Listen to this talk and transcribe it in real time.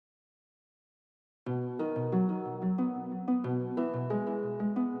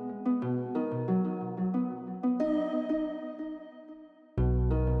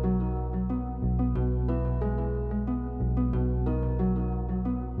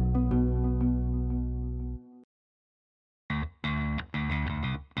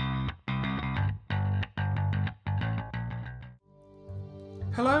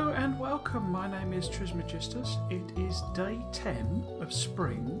Hello and welcome, my name is Trismegistus. It is day 10 of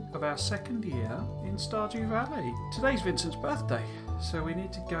spring of our second year in Stardew Valley. Today's Vincent's birthday, so we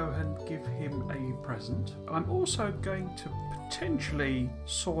need to go and give him a present. I'm also going to potentially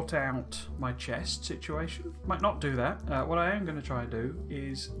sort out my chest situation. Might not do that. What I am going to try and do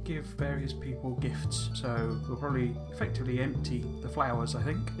is give various people gifts. So we'll probably effectively empty the flowers, I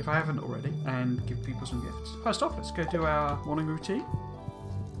think, if I haven't already, and give people some gifts. First off, let's go do our morning routine.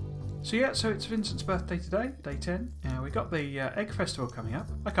 So it's Vincent's birthday today, day 10. We got the Egg Festival coming up.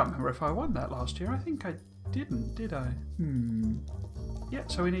 I can't remember if I won that last year. I think I didn't, did I? Yeah,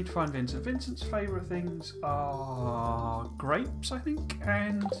 so we need to find Vincent. Vincent's favourite things are grapes, I think,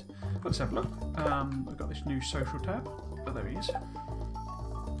 and let's have a look. We've got this new social tab. Oh, there he is.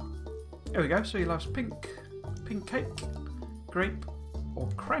 There we go. So he loves pink cake, grape, or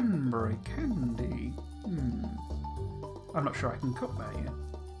cranberry candy. I'm not sure I can cook that yet.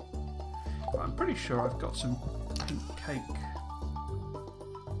 But I'm pretty sure I've got some pink cake.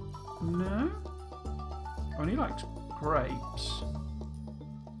 No? Oh, and he likes grapes.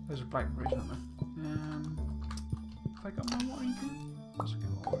 Those are blackberries, aren't they? Have I got my watering can? Let's get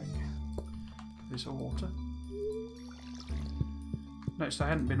watering can. Give this all water. Noticed I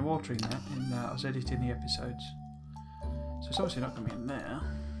hadn't been watering that in I was editing the episodes. So it's obviously not going to be in there.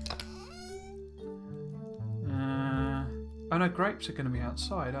 Oh no, grapes are going to be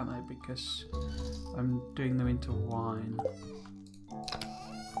outside, aren't they? Because I'm doing them into wine.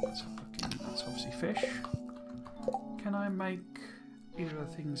 Let's have a look in. That's obviously fish. Can I make either of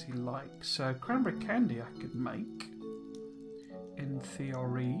the things he likes? So cranberry candy I could make, in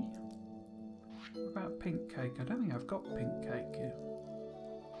theory. What about pink cake? I don't think I've got pink cake here.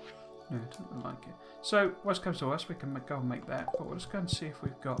 No, I don't really like it. So, worst comes to worst, we can go and make that. But we'll just go and see if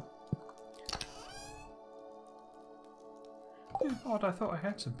we've got... Yeah, odd, I thought I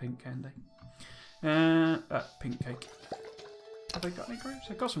had some pink candy. Pink cake. Have I got any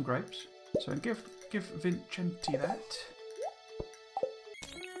grapes? I've got some grapes. So give Vincenti that.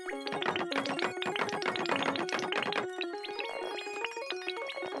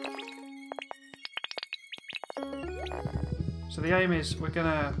 So the aim is we're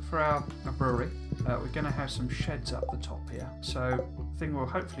gonna, for our brewery, we're gonna have some sheds up the top here. So the thing we'll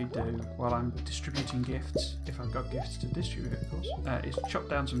hopefully do while I'm distributing gifts, if I've got gifts to distribute of course, is chop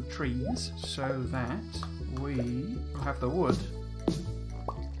down some trees so that we will have the wood. Did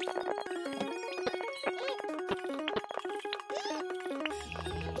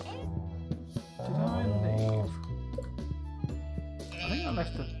I leave? I think I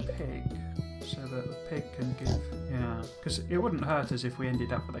left the pig so that the pig can give... Yeah, because it wouldn't hurt us if we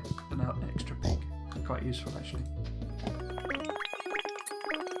ended up with an extra pig. Quite useful actually.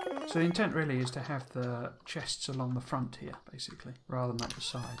 So the intent really is to have the chests along the front here, basically, rather than up the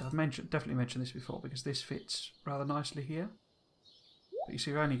side. I've definitely mentioned this before because this fits rather nicely here. But you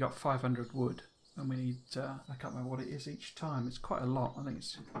see, we've only got 500 wood, and we need, I can't remember what it is each time. It's quite a lot. I think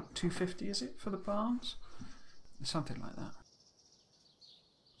it's 250, is it, for the barns? Something like that.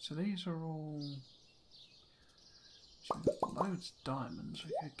 So these are all... So we've got loads of diamonds.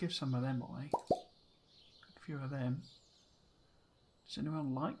 We could give some of them away. A few of them. Does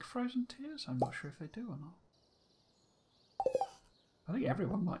anyone like frozen tears? I'm not sure if they do or not. I think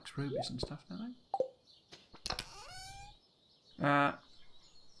everyone likes rubies and stuff, don't they?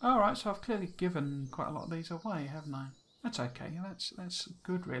 Alright, so I've clearly given quite a lot of these away, haven't I? That's okay, that's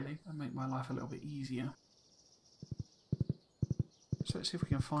good really. That'll make my life a little bit easier. So let's see if we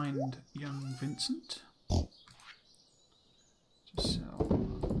can find young Vincent. Just sell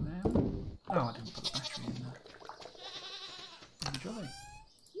them. Oh, I didn't put the battery in there. Enjoy.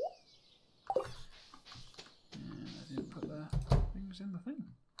 And I didn't put the things in the thing.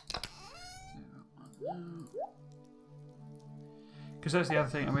 Because that's the other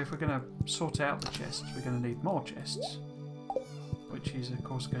thing. I mean, if we're going to sort out the chests, we're going to need more chests. Which is, of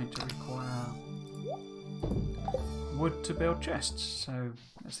course, going to require wood to build chests. So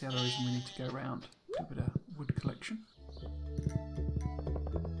that's the other reason we need to go around. Do a bit of wood collection.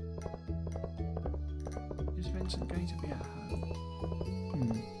 Is Vincent going to be at home?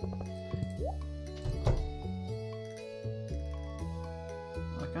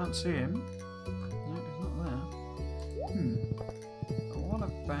 I can't see him. No, he's not there. But what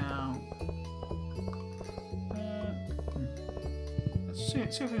about... Let's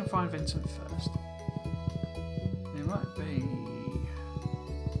see if we can find Vincent first. He might be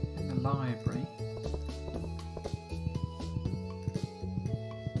in the library.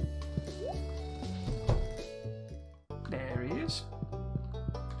 There he is.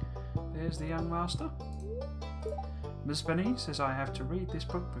 There's the young master. Miss Benny says I have to read this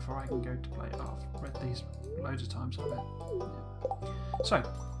book before I can go to play it. I've read these loads of times, I bet. Yeah. So,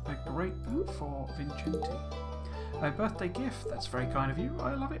 a grape for Vincenti. A birthday gift, that's very kind of you.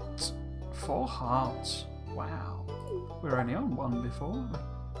 I love it. 4 hearts. Wow. We're only on 1 before, aren't we?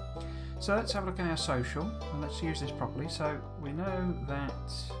 So let's have a look at our social, and let's use this properly. So we know that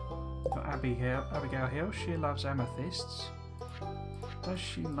we've got Abigail Hill, she loves amethysts. Does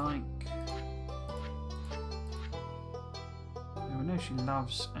she like... Yeah, we know she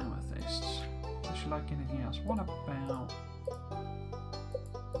loves amethysts. Does she like anything else? What about...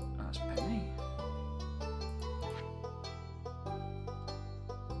 That's Penny.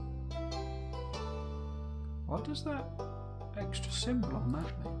 What does that extra symbol on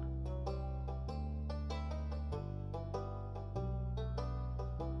that mean?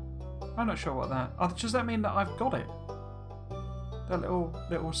 I'm not sure what that... Oh, does that mean that I've got it? That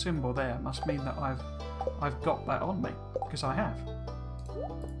little symbol there must mean that I've got that on me, because I have.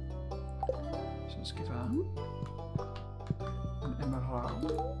 So let's give her an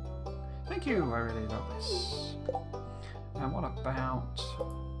emerald. Thank you, I really love this. And what about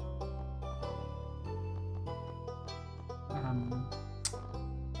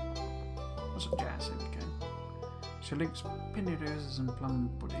what's it? Jazz? Here we go. She likes penny roses and plum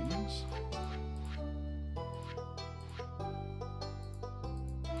puddings.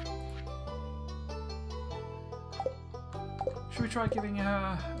 Should we try giving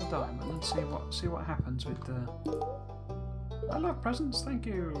her a diamond and see what happens with the... I love presents, thank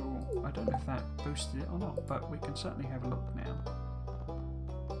you. I don't know if that boosted it or not, but we can certainly have a look now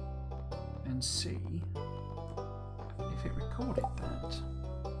and see if it recorded that.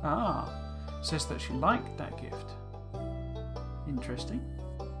 Ah, says that she liked that gift. Interesting.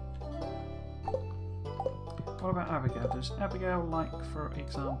 What about Abigail? Does Abigail like, for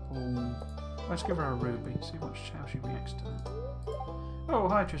example... Let's give her a ruby, see how she reacts to that. Oh,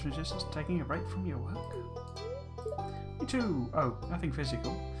 hi Tristan, just taking a break from your work. Me too. Oh, nothing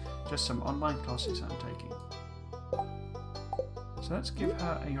physical. Just some online classes I'm taking. So let's give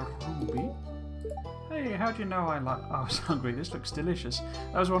her a ruby. Hey, how do you know I was hungry? This looks delicious.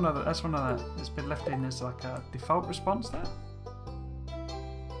 That's one of the. It's been left in as like a default response there.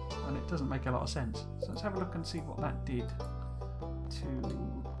 And it doesn't make a lot of sense. So let's have a look and see what that did to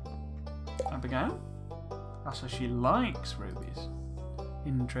Abigail. Oh, so she likes rubies.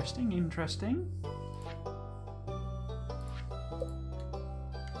 Interesting, interesting.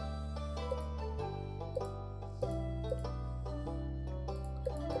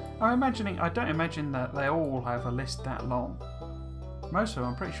 I don't imagine that they all have a list that long. Most of them,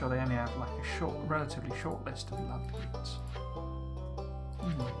 I'm pretty sure they only have like a relatively short list of love gifts.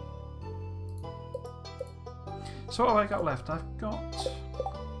 So what have I got left? I've got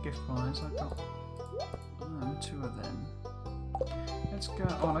gift-wise. I've got 2 of them. Let's go.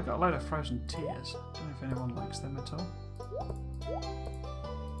 Oh, and I got a load of frozen tears. Don't know if anyone likes them at all.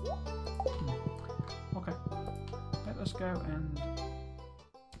 Okay. Let us go and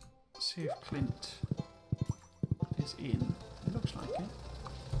see if Clint is in. It looks like it.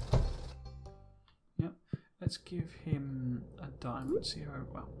 Yep. Let's give him a diamond. See how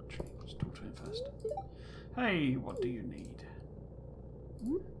well. Actually, let's talk to him first. Hey, what do you need?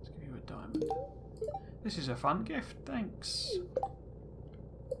 Let's give you a diamond. This is a fun gift. Thanks.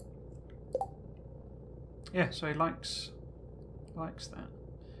 Yeah, so he likes that,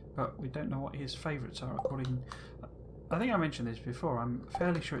 but we don't know what his favourites are according. I think I mentioned this before. I'm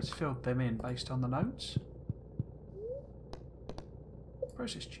fairly sure it's filled them in based on the notes.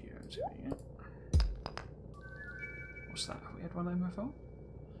 Process geodes. Here we go. What's that? Have we had one of them before?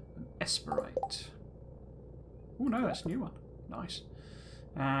 An Esperite. Oh no, that's a new one. Nice.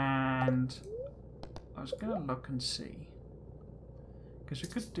 And I was going to look and see, because we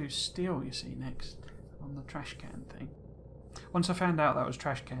could do steel, you see, next on the trash can thing. Once I found out that was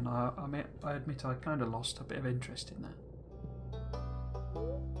trash can, I admit I kind of lost a bit of interest in that.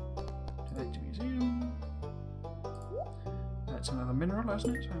 Select museum. That's another mineral,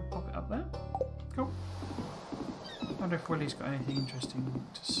 isn't it? So I'll pop it up there. Cool. I wonder if Willie's got anything interesting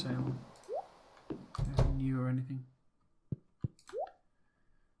to sell. Anything new or anything.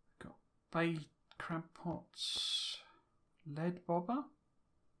 Got bay crab pots, lead bobber.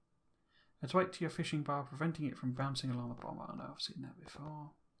 Let's wait to your fishing bar, preventing it from bouncing along the bottom. I know I've seen that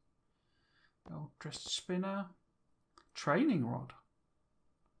before. Old dressed spinner. Training rod.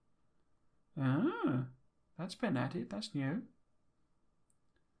 Ah, that's been added. That's new.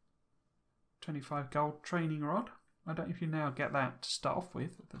 25 gold training rod. I don't know if you now get that to start off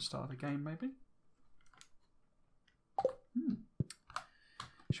with at the start of the game, maybe.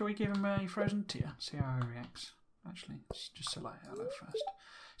 Shall we give him a frozen tear? See how he reacts. actually. Let's just select hello first.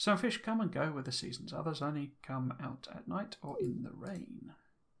 Some fish come and go with the seasons. Others only come out at night or in the rain.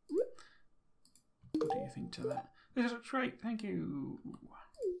 What do you think to that? This looks great, thank you.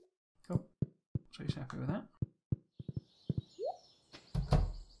 Cool. So he's happy with that.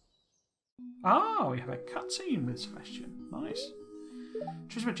 Ah, we have a cutscene with Sebastian. Nice.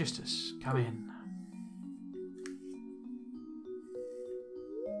 Trismegistus, come in.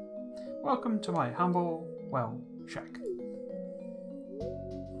 Welcome to my humble, well, shack.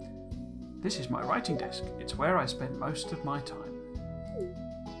 This is my writing desk. It's where I spend most of my time.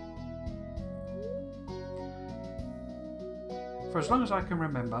 For as long as I can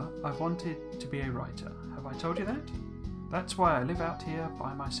remember, I've wanted to be a writer. Have I told you that? That's why I live out here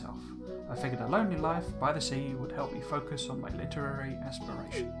by myself. I figured a lonely life by the sea would help me focus on my literary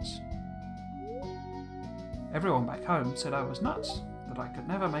aspirations. Everyone back home said I was nuts, that I could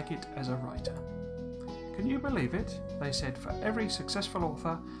never make it as a writer. Can you believe it? They said for every successful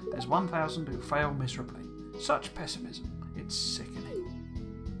author, there's 1,000 who fail miserably. Such pessimism. It's sickening.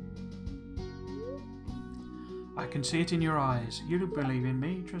 I can see it in your eyes. You believe in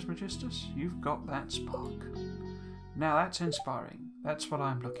me, Trismegistus. You've got that spark. Now that's inspiring. That's what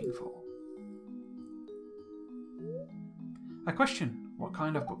I'm looking for. A question. What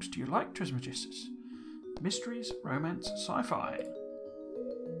kind of books do you like, Trismegistus? Mysteries, romance, sci-fi.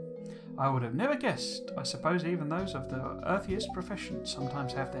 I would have never guessed. I suppose even those of the earthiest profession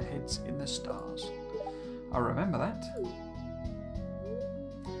sometimes have their heads in the stars. I remember that.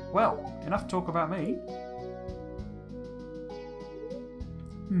 Well, enough talk about me.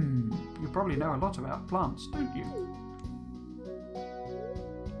 You probably know a lot about plants, don't you?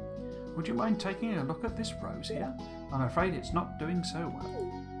 Would you mind taking a look at this rose here? I'm afraid it's not doing so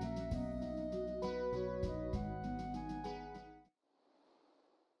well.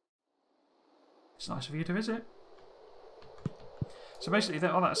 It's nice of you to visit. So basically,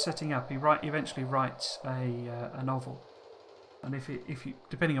 while that's setting up, he eventually writes a novel, and if you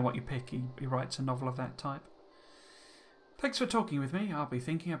depending on what you pick, he writes a novel of that type. Thanks for talking with me. I'll be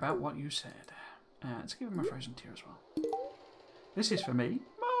thinking about what you said. Let's give him a frozen tear as well. This is for me.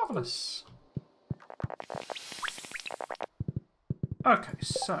 Marvellous. Okay,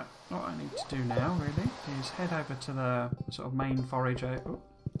 so what I need to do now really is head over to the sort of main forage. Oh,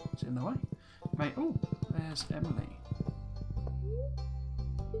 it's in the way. Oh, there's Emily.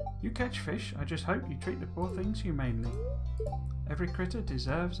 You catch fish. I just hope you treat the poor things humanely. Every critter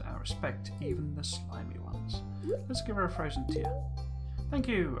deserves our respect, even the slimy ones. Let's give her a frozen tear. Thank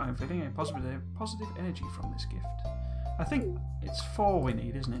you. I'm feeling a positive energy from this gift. I think it's 4 we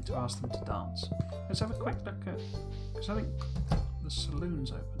need, isn't it, to ask them to dance. Let's have a quick look at... because I think the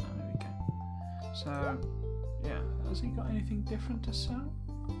saloon's open now. There we go. So, yeah. Has he got anything different to sell?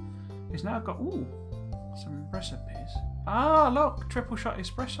 He's now got... ooh, some recipes. Ah, look! Triple shot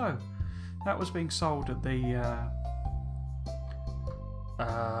espresso. That was being sold at the...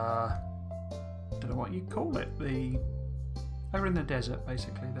 don't know what you call it. Over in the desert,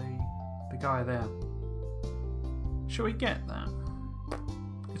 basically. The guy there. Shall we get that?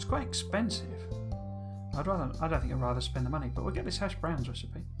 It's quite expensive. I don't think I'd rather spend the money, but we'll get this hash browns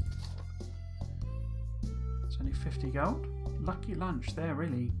recipe. It's only 50 gold. Lucky lunch. They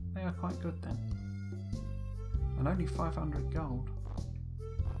are quite good then. And only 500 gold.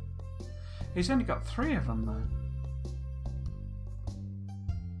 He's only got 3 of them though.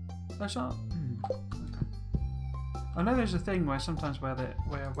 Those are... okay. I know there's a thing where sometimes where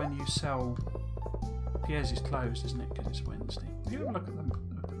when you sell... Pierre's is closed, isn't it? Because it's Wednesday. If you have a look at the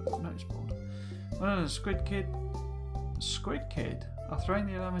notice board. Well, Squid Kid are throwing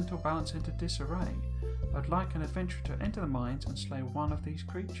the elemental balance into disarray. I'd like an adventurer to enter the mines and slay one of these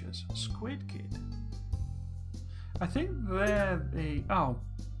creatures. Squid Kid. I think they're the... oh,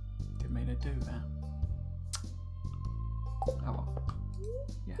 didn't mean to do that. Oh well.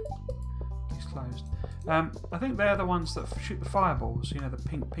 Yeah, he's closed. I think they're the ones that shoot the fireballs. You know, the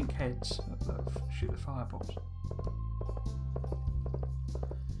pink heads that shoot the fireballs.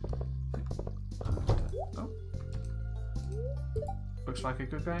 Oh. Looks like a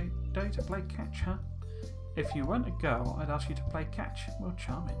good day to play catch, huh? If you weren't a girl, I'd ask you to play catch. Well,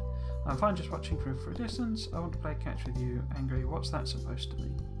 charming. I'm fine just watching from a distance. I want to play catch with you. Angry, what's that supposed to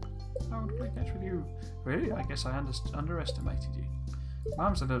mean? I want to play catch with you. Really? I guess I underestimated you.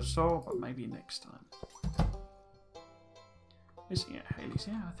 Mum's a little sore, but maybe next time. Yeah, Hayley's,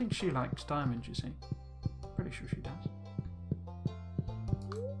 yeah, I think she likes diamonds, you see. Pretty sure she does.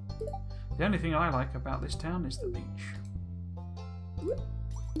 The only thing I like about this town is the beach.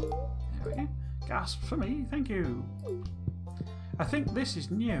 There we go. Gasp for me, thank you. I think this is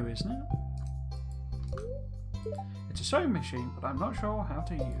new, isn't it? It's a sewing machine, but I'm not sure how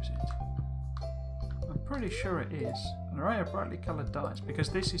to use it. I'm pretty sure it is. An array of brightly coloured dyes, because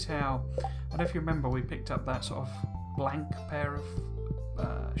this is how... I don't know if you remember, we picked up that sort of blank pair of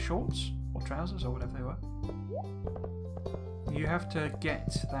shorts or trousers or whatever they were. You have to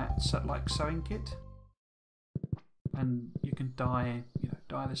get that like sewing kit, and you can dye,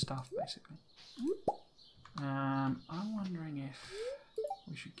 dye the stuff basically. I'm wondering if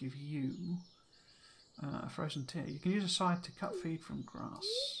we should give you a frozen tear. You can use a scythe to cut feed from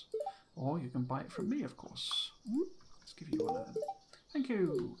grass, or you can buy it from me, of course. Let's give you one of them. Thank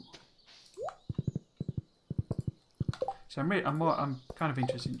you. So I'm kind of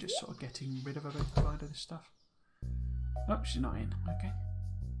interested in just sort of getting rid of a bit of this stuff. Oh, she's not in. Okay.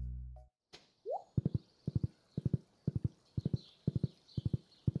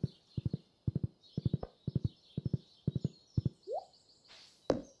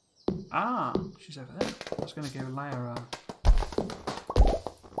 Ah, she's over there. I was going to give Leia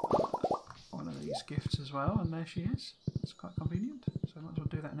one of these gifts as well, and there she is. It's quite convenient, so I might as well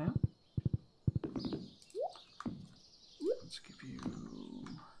do that now. Let's give you...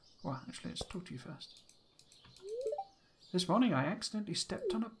 Well, actually, let's talk to you first. This morning I accidentally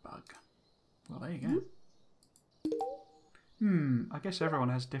stepped on a bug. Well, there you go. I guess everyone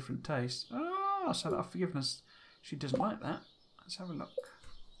has different tastes. Oh, so that forgiveness, she doesn't like that. Let's have a look.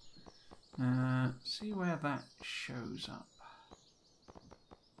 See where that shows up.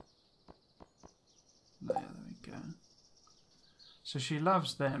 There we go. So she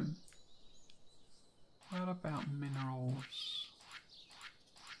loves them. What about minerals?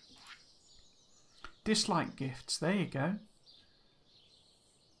 Dislike gifts. There you go.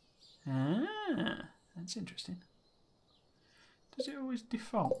 Ah, that's interesting. Does it always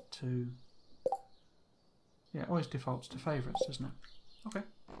default to... Yeah, it always defaults to favourites, doesn't it? Okay.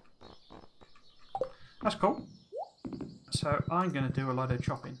 That's cool. So I'm going to do a lot of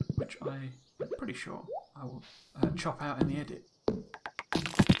chopping, which I'm pretty sure I will chop out in the edit.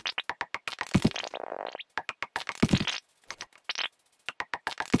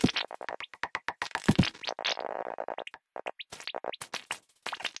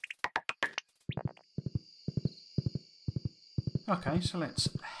 Okay, so let's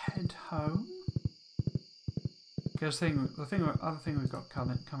head home. Because the other thing we've got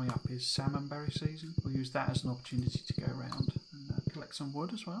coming up is salmonberry season. We'll use that as an opportunity to go around and collect some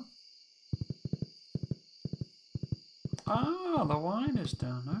wood as well. Ah, the wine is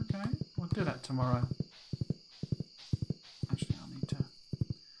done. Okay, we'll do that tomorrow. Actually, I'll need to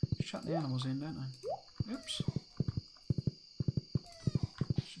shut the animals in, don't I? Oops.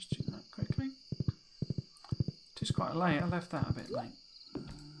 Let's just do that quickly. It is quite late. I left that a bit late.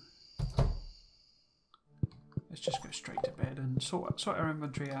 Let's just go straight to bed and sort our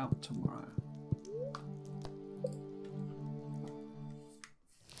inventory out tomorrow.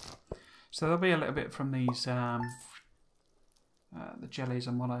 So there'll be a little bit from these the jellies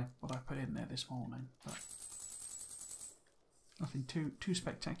and what I put in there this morning, but nothing too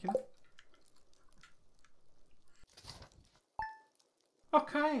spectacular.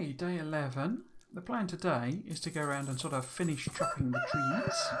 Okay, day 11. The plan today is to go around and sort of finish chopping the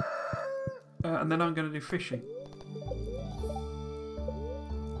trees, and then I'm going to do fishing.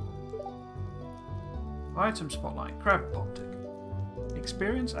 Item spotlight, crab potting.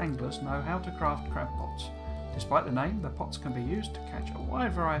 Experienced anglers know how to craft crab pots. Despite the name, the pots can be used to catch a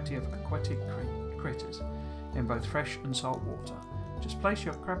wide variety of aquatic critters in both fresh and salt water. Just place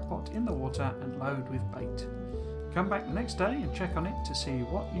your crab pot in the water and load with bait. Come back the next day and check on it to see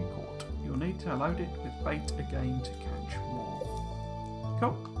what you caught. You'll need to load it with bait again to catch more.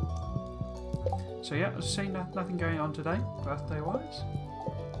 Cool. So yeah, as I say, nothing going on today, birthday wise.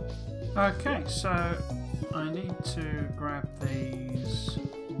 Okay, so I need to grab these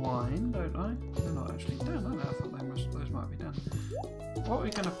wine, don't I? They're not actually done, are they? I thought those might be done. What are we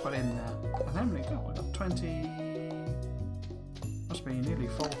going to put in there? And how many got? We've got 20... Must be nearly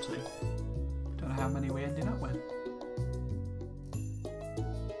 40. Don't know how many we ended up with.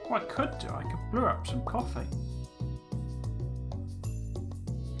 What I could do, I could brew up some coffee.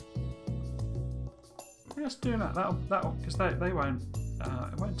 Let's do that. That'll because they won't.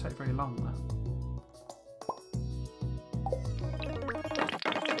 It won't take very long though.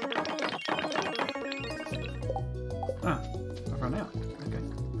 Ah, I've run out. Okay.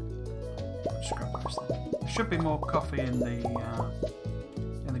 Just grab those then. There should be more coffee in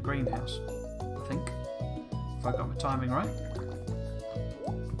the greenhouse, I think. If I got my timing right.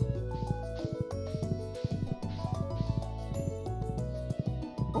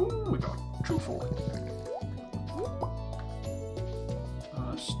 Oh, we got a truffle.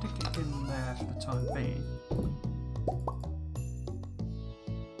 Stick it in there for the time being.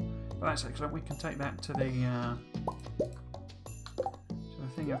 Well, that's excellent. We can take that to the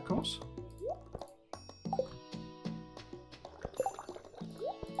thing, of course.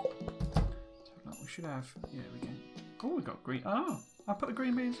 So we should have. Yeah, we go. Oh, we got green. Oh, I put the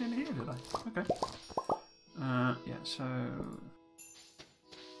green beans in here, did I? Okay. Yeah. So.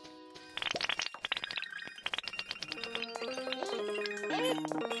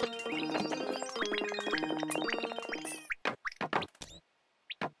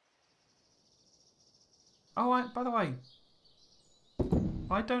 Oh, by the way,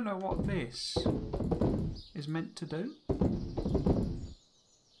 I don't know what this is meant to do.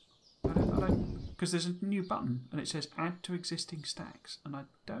 I don't, because there's a new button and it says add to existing stacks, and I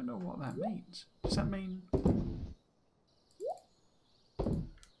don't know what that means. Does that mean?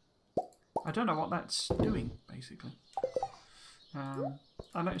 I don't know what that's doing, basically.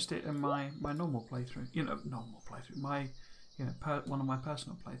 I noticed it in my normal playthrough. Normal playthrough. One of my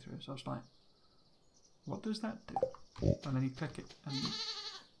personal playthroughs. I was like, what does that do? And then you click it, and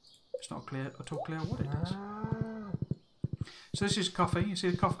it's not at all clear what it does. So this is coffee. You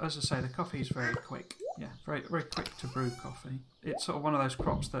see the coffee. As I say, the coffee is very quick. Yeah, very very quick to brew coffee. It's sort of one of those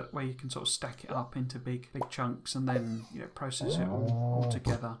crops where you can sort of stack it up into big chunks and then process it all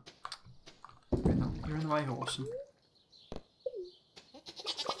together. You're in the way, Horson.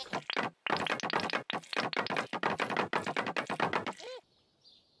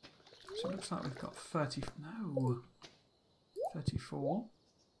 So it looks like we've got 34.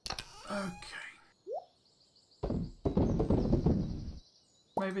 Okay.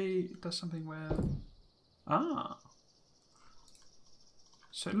 Maybe it does something where...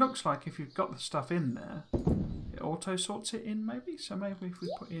 So it looks like if you've got the stuff in there, it auto sorts it in maybe? So maybe if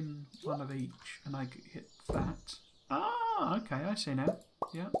we put in one of each and I hit that... okay, I see now.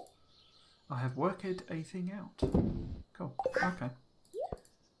 Yeah. I have worked a thing out. Cool. Okay.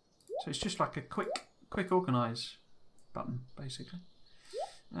 So it's just like a quick organise button, basically.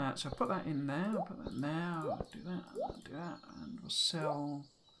 So put that in there, put that there, do that, and we'll sell...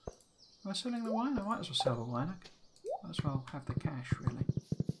 Am I selling the wine? I might as well sell the wine. I might as well have the cash, really.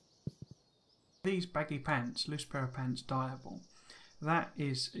 These baggy pants, loose pair of pants, dyeable. That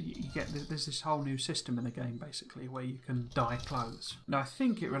is, there's this whole new system in the game, basically, where you can dye clothes. Now, I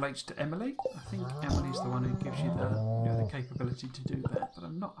think it relates to Emily. I think Emily's the one who gives you the capability to do that, but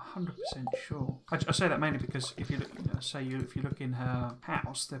I'm not 100% sure. I say that mainly because if you look, if you look in her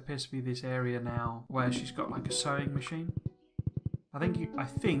house, there appears to be this area now where she's got like a sewing machine.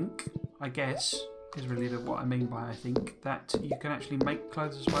 I guess is really what I mean by I think, that you can actually make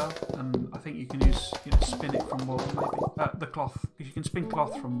clothes as well, and I think you can use, spin it from wool, maybe. The cloth, because you can spin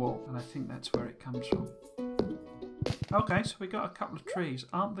cloth from wool, and I think that's where it comes from. Okay, so we got a couple of trees.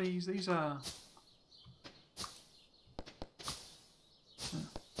 Aren't these are... I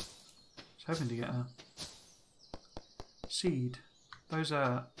was hoping to get a seed. Those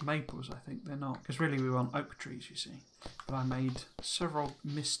are maples, I think. They're not, because really we want oak trees, you see. But I made several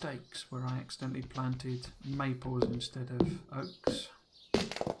mistakes where I accidentally planted maples instead of oaks.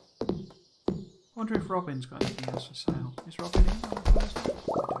 I wonder if Robin's got anything else for sale. Is Robin in on Thursday? I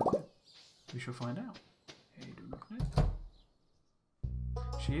don't know. We shall find out. I do not know.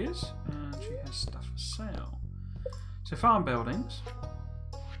 She is, and she has stuff for sale. So farm buildings.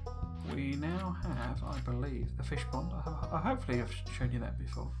 We now have, I believe, the fish pond. I hopefully I've shown you that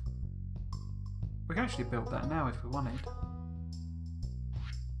before. We can actually build that now if we wanted.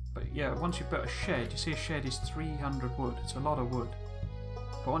 But yeah, once you've built a shed, you see a shed is 300 wood. It's a lot of wood.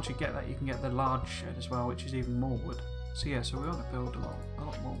 But once you get that, you can get the large shed as well, which is even more wood. So yeah, so we want to build a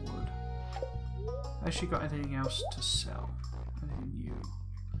lot more wood. Has she got anything else to sell? Anything new?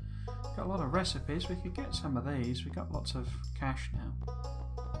 Got a lot of recipes. We could get some of these. We've got lots of cash now.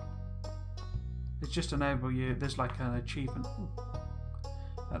 It's just enable you. There's like an achievement.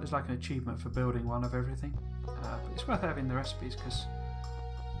 There's like an achievement for building one of everything. But it's worth having the recipes because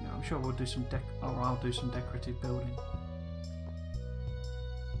I'm sure we'll do some I'll do some decorative building.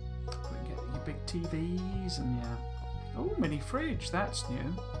 We can get your big TVs and mini fridge. That's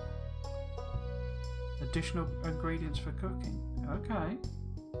new. Additional ingredients for cooking. Okay.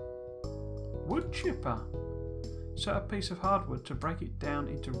 Wood chipper. Set a piece of hardwood to break it down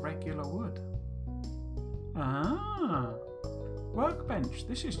into regular wood. Workbench.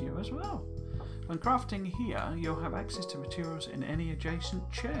 This is new as well. When crafting here, you'll have access to materials in any adjacent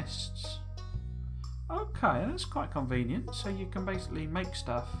chests. Okay, that's quite convenient. So you can basically make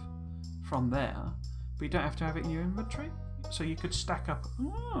stuff from there, but you don't have to have it in your inventory. So you could stack up.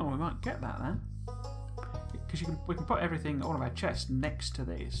 Oh, we might get that then, because we can put everything, all of our chests, next to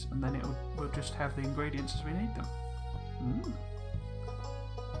this, and then we'll just have the ingredients as we need them.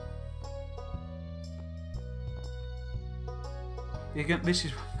 This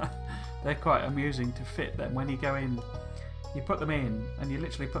is they're quite amusing to fit them. When you go in, you put them in, and you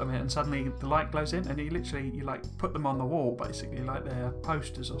literally put them in, and suddenly the light glows in, and you like put them on the wall basically, like they're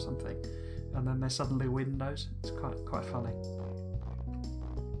posters or something, and then they're suddenly windows. It's quite funny.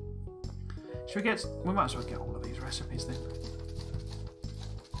 Should we get? We might as well get all of these recipes then.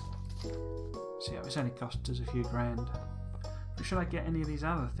 See, it's only cost us a few grand. But should I get any of these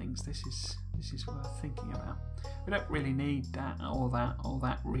other things? This is worth thinking about. We don't really need that or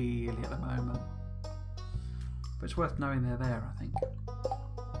that really at the moment. But it's worth knowing they're there, I think.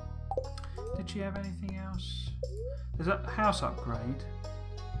 Did she have anything else? There's a house upgrade.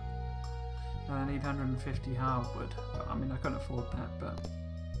 And I need 150 hardwood. But, I mean, I couldn't afford that, but...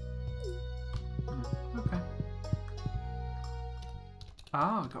 okay.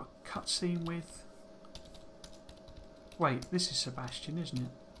 Ah, I've got a cutscene with... Wait, this is Sebastian, isn't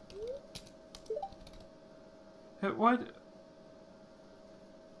it? Why?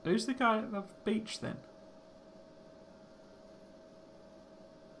 Who's the guy at the beach then?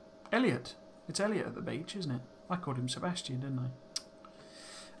 Elliot. It's Elliot at the beach, isn't it? I called him Sebastian, didn't I?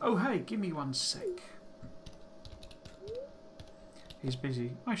 Oh, hey, give me 1 sec. He's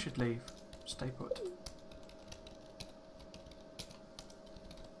busy. I should leave. Stay put.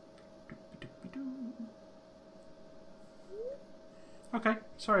 Okay,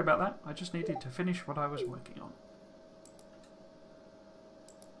 sorry about that. I just needed to finish what I was working on.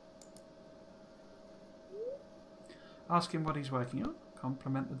 Ask him what he's working on.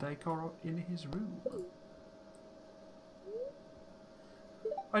 Compliment the decor in his room.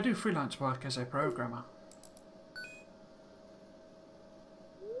 I do freelance work as a programmer.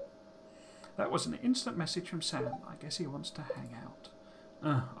 That was an instant message from Sam. I guess he wants to hang out.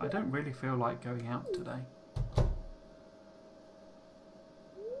 I don't really feel like going out today.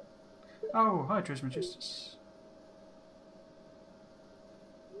 Oh, hi Trismegistus.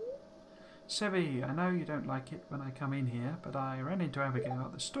 Sebi, I know you don't like it when I come in here, but I ran into Abigail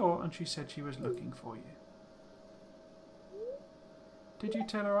at the store and she said she was looking for you. Did you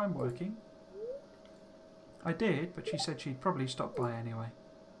tell her I'm working? I did, but she said she'd probably stop by anyway.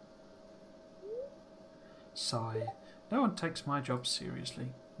 Sigh. No one takes my job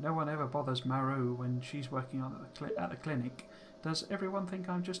seriously. No one ever bothers Maru when she's working on at the clinic. Does everyone think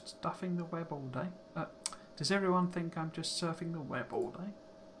I'm just stuffing the web all day? Does everyone think I'm just surfing the web all day?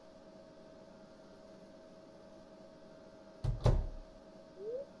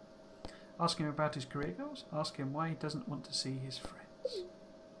 Ask him about his career goals. Ask him why he doesn't want to see his friends.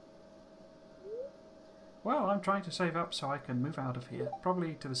 Well, I'm trying to save up so I can move out of here.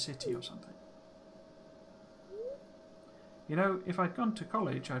 Probably to the city or something. You know, if I'd gone to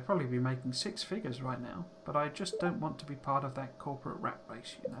college, I'd probably be making 6 figures right now, but I just don't want to be part of that corporate rat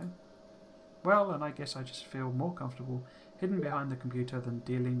race, you know. Well, and I guess I just feel more comfortable hidden behind the computer than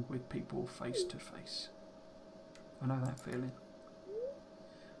dealing with people face to face. I know that feeling.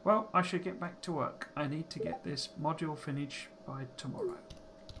 Well, I should get back to work. I need to get this module finished by tomorrow.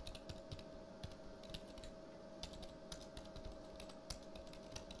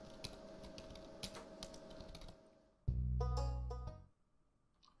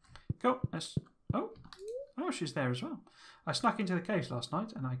 Cool. Oh, she's there as well. I snuck into the caves last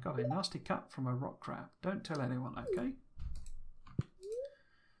night and I got a nasty cut from a rock crab. Don't tell anyone, okay?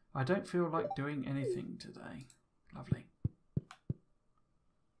 I don't feel like doing anything today. Lovely.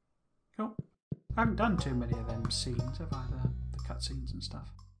 Cool. I haven't done too many of them scenes, have I? The cutscenes and stuff.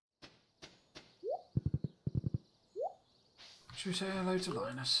 Should we say hello to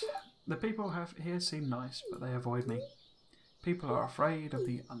Linus? The people here seem nice, but they avoid me. People are afraid of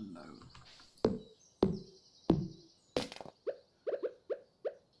the unknown.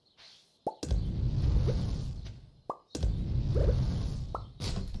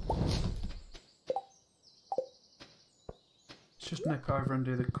 Let's just nip over and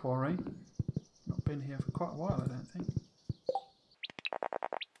do the quarry. Not been here for quite a while, I don't think.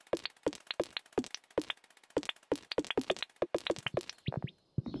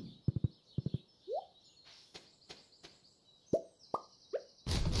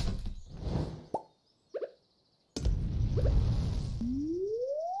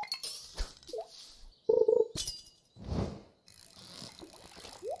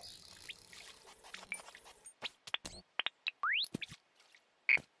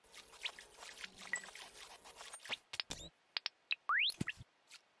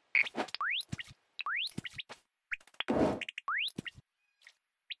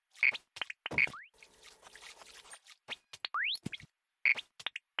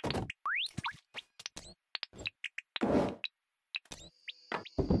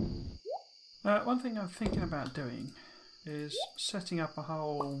 One thing I'm thinking about doing is setting up a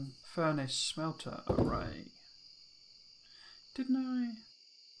whole furnace smelter array. Didn't I?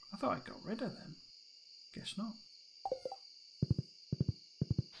 I thought I got rid of them. Guess not.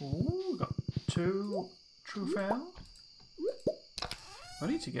 Ooh, got 2 truffle. I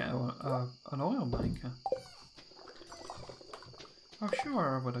need to get an oil maker. I'm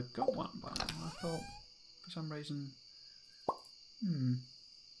sure I would have got one by now. I thought, for some reason, I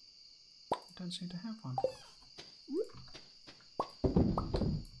don't seem to have one.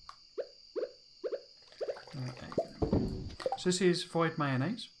 Okay. So this is void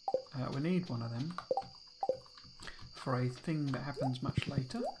mayonnaise. We need one of them for a thing that happens much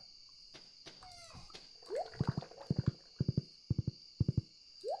later.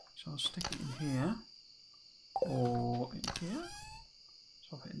 So I'll stick it in here, or in here.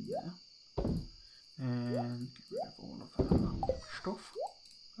 Swap it in there, and get rid of all of that stuff.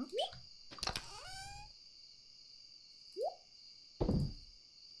 Oops.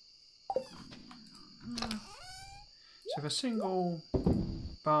 So if a single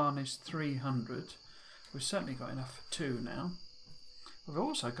barn is 300, we've certainly got enough for 2 now. We've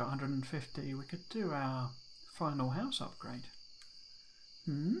also got 150. We could do our final house upgrade.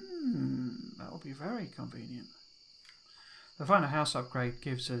 That would be very convenient. The final house upgrade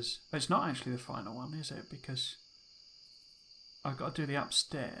gives us... It's not actually the final one, is it? Because I've got to do the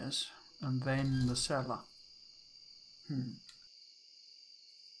upstairs and then the cellar. And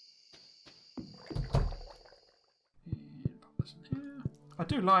pop this in here. I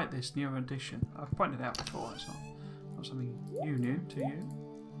do like this new addition. I've pointed out before. It's not something new to you.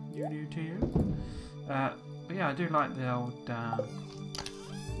 New to you. But yeah, I do like the old... let's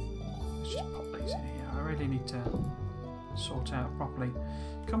just pop these in here. I really need to sort out properly.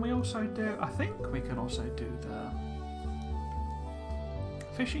 Can we also do... I think we can also do the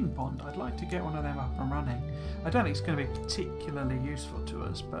fishing pond. I'd like to get one of them up and running. I don't think it's going to be particularly useful to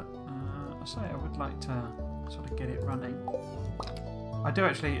us, but I say I would like to sort of get it running. I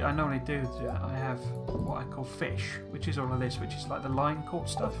normally do I have what I call fish, which is all of this, which is like the line caught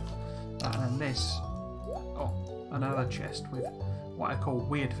stuff. And this, another chest with what I call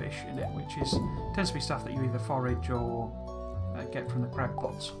weird fish in it, which tends to be stuff that you either forage or get from the crab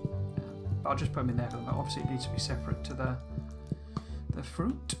pots. But I'll just put them in there for the moment. Obviously it needs to be separate to the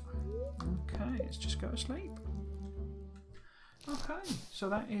fruit. Okay, let's just go to sleep. Okay, so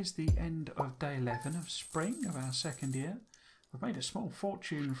that is the end of day 11 of spring of our second year. We've made a small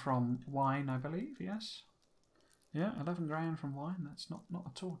fortune from wine, I believe, yes? Yeah, 11 grand from wine, that's not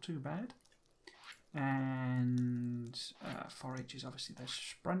at all too bad. And forage is obviously those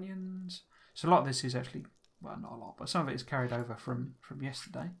sprunions. So a lot of this is actually, well, not a lot, but some of it is carried over from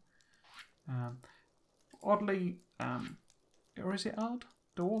yesterday. Oddly, or is it odd?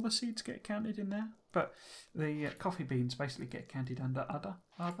 Do all the seeds get counted in there? But the coffee beans basically get counted under other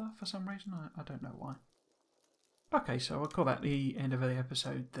for some reason. I don't know why. Okay, so I'll call that the end of the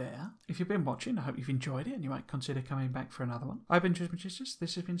episode there. If you've been watching, I hope you've enjoyed it and you might consider coming back for another one. I've been Tuesday GMT.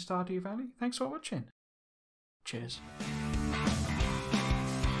 This has been Stardew Valley. Thanks for watching. Cheers.